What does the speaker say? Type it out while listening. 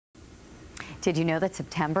Did you know that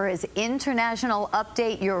September is International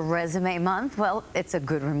Update Your Resume Month? Well, it's a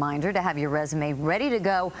good reminder to have your resume ready to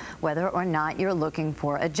go, whether or not you're looking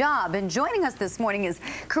for a job. And joining us this morning is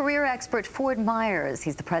career expert Ford Myers.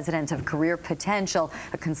 He's the president of Career Potential,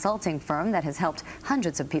 a consulting firm that has helped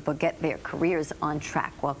hundreds of people get their careers on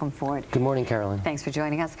track. Welcome, Ford. Good morning, Carolyn. Thanks for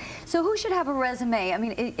joining us. So who should have a resume? I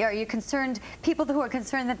mean, are you concerned, people who are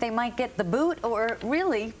concerned that they might get the boot, or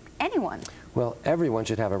really anyone? Well, everyone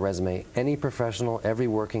should have a resume. Any professional, every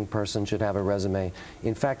working person should have a resume.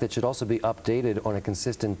 In fact, it should also be updated on a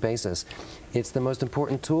consistent basis. It's the most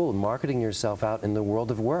important tool, marketing yourself out in the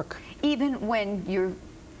world of work. Even when you're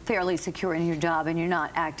fairly secure in your job and you're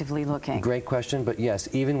not actively looking? Great question, but yes,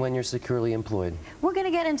 even when you're securely employed. We're going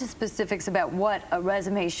to get into specifics about what a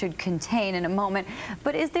resume should contain in a moment,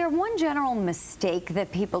 but is there one general mistake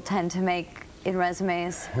that people tend to make in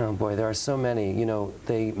resumes? Oh boy, there are so many. You know,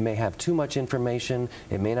 they may have too much information.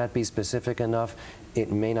 It may not be specific enough.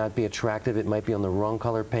 It may not be attractive. It might be on the wrong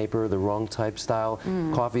color paper, the wrong type style,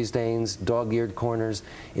 coffee stains, dog-eared corners.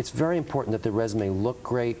 It's very important that the resume look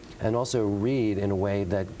great and also read in a way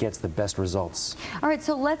that gets the best results. All right,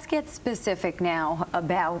 so let's get specific now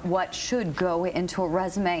about what should go into a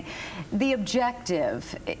resume. The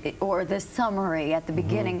objective or the summary at the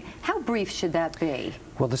beginning, how brief should that be?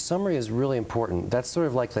 Well, the summary is really important. That's sort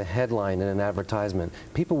of like the headline in an advertisement.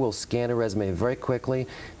 People will scan a resume very quickly.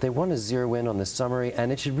 They want to zero in on the summary,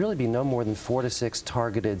 and it should really be no more than 4 to 6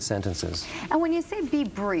 targeted sentences. And when you say be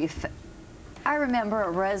brief, I remember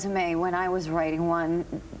a resume when I was writing one,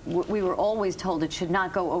 we were always told it should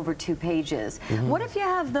not go over 2 pages. What if you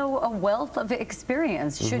have, though, a wealth of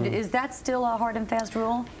experience? Is that still a hard and fast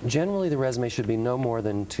rule? Generally, the resume should be no more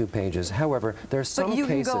than 2 pages. However, there are some cases... But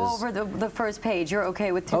you can go over the first page. You're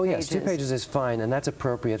okay with 2 pages? Oh, yes, 2 pages is fine, and that's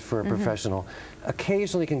appropriate for a professional.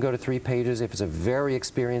 Occasionally can go to 3 pages if it's a very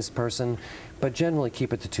experienced person, but generally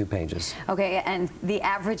keep it to 2 pages. Okay, and the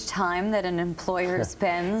average time that an employer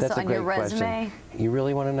spends on your resume? Question. You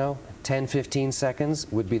really want to know? 10, 15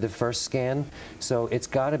 seconds would be the first scan. So it's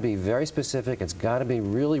got to be very specific. It's got to be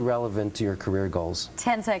really relevant to your career goals.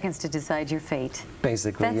 10 seconds to decide your fate.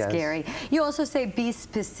 Basically, yes. That's scary. You also say be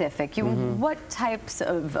specific. What types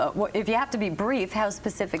of, if you have to be brief, how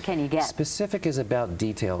specific can you get? Specific is about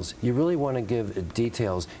details. You really want to give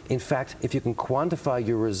details. In fact, if you can quantify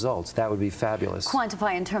your results, that would be fabulous.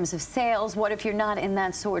 Quantify in terms of sales. What if you're not in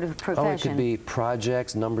that sort of profession? Oh, it could be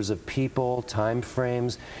projects, numbers of people, time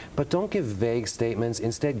frames. But don't give vague statements.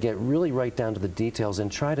 Instead, get really right down to the details and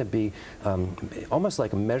try to be almost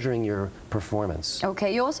like measuring your performance.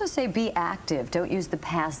 Okay, you also say be active. Don't use the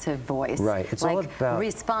passive voice. Right. It's like all about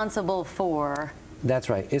responsible for.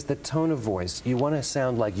 That's right. It's the tone of voice. You want to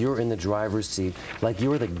sound like you're in the driver's seat, like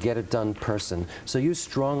you're the get-it-done person. So use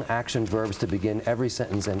strong action verbs to begin every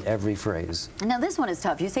sentence and every phrase. Now, this one is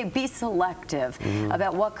tough. You say be selective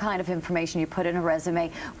about what kind of information you put in a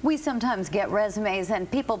resume. We sometimes get resumes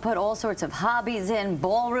and people put all sorts of hobbies in,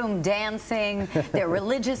 ballroom dancing, their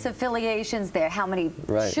religious affiliations, how many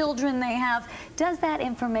children they have. Does that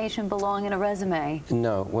information belong in a resume?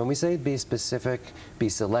 No. When we say be specific, be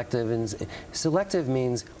selective, and selective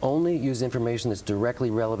means only use information that's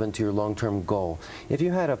directly relevant to your long-term goal. If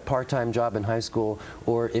you had a part-time job in high school,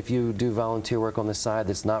 or if you do volunteer work on the side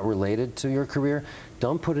that's not related to your career,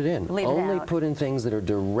 don't put it in. Only put in things that are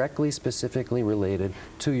directly, specifically related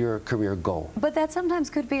to your career goal. But that sometimes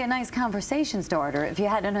could be a nice conversation starter if you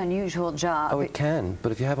had an unusual job. Oh, it can.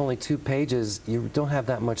 But if you have only 2 pages, you don't have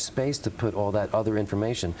that much space to put all that other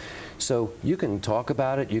information. So you can talk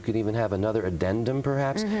about it. You could even have another addendum,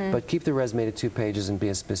 perhaps. But keep the resume to 2 pages and be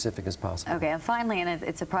as specific as possible. Okay, and finally, and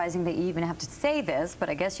it's surprising that you even have to say this, but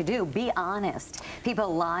I guess you do, be honest.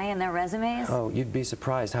 People lie in their resumes? Oh, you'd be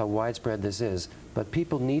surprised how widespread this is. But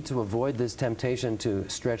people need to avoid this temptation to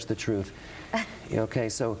stretch the truth. Okay,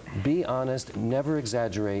 so be honest, never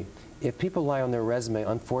exaggerate. If people lie on their resume,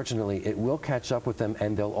 unfortunately, it will catch up with them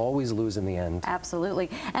and they'll always lose in the end. Absolutely.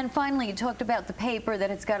 And finally, you talked about the paper,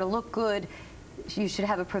 that it's got to look good. You should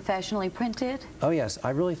have it professionally printed? Oh, yes. I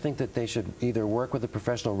really think that they should either work with a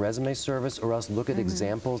professional resume service or else look at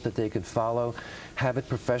examples that they could follow, have it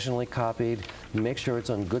professionally copied, make sure it's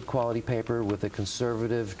on good quality paper with a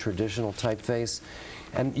conservative, traditional typeface.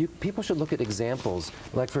 And people should look at examples.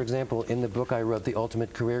 Like, for example, in the book I wrote, The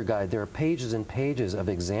Ultimate Career Guide, there are pages and pages of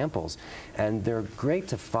examples, and they're great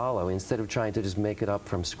to follow instead of trying to just make it up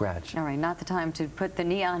from scratch. All right, not the time to put the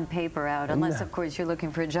neon paper out, unless, of course, you're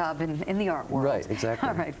looking for a job in the art world. Right, exactly.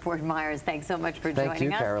 All right, Ford Myers, thanks so much for joining us.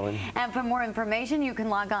 Thank you, Carolyn. And for more information, you can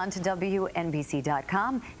log on to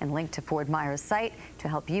WNBC.com and link to Ford Myers' site to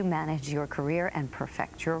help you manage your career and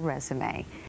perfect your resume.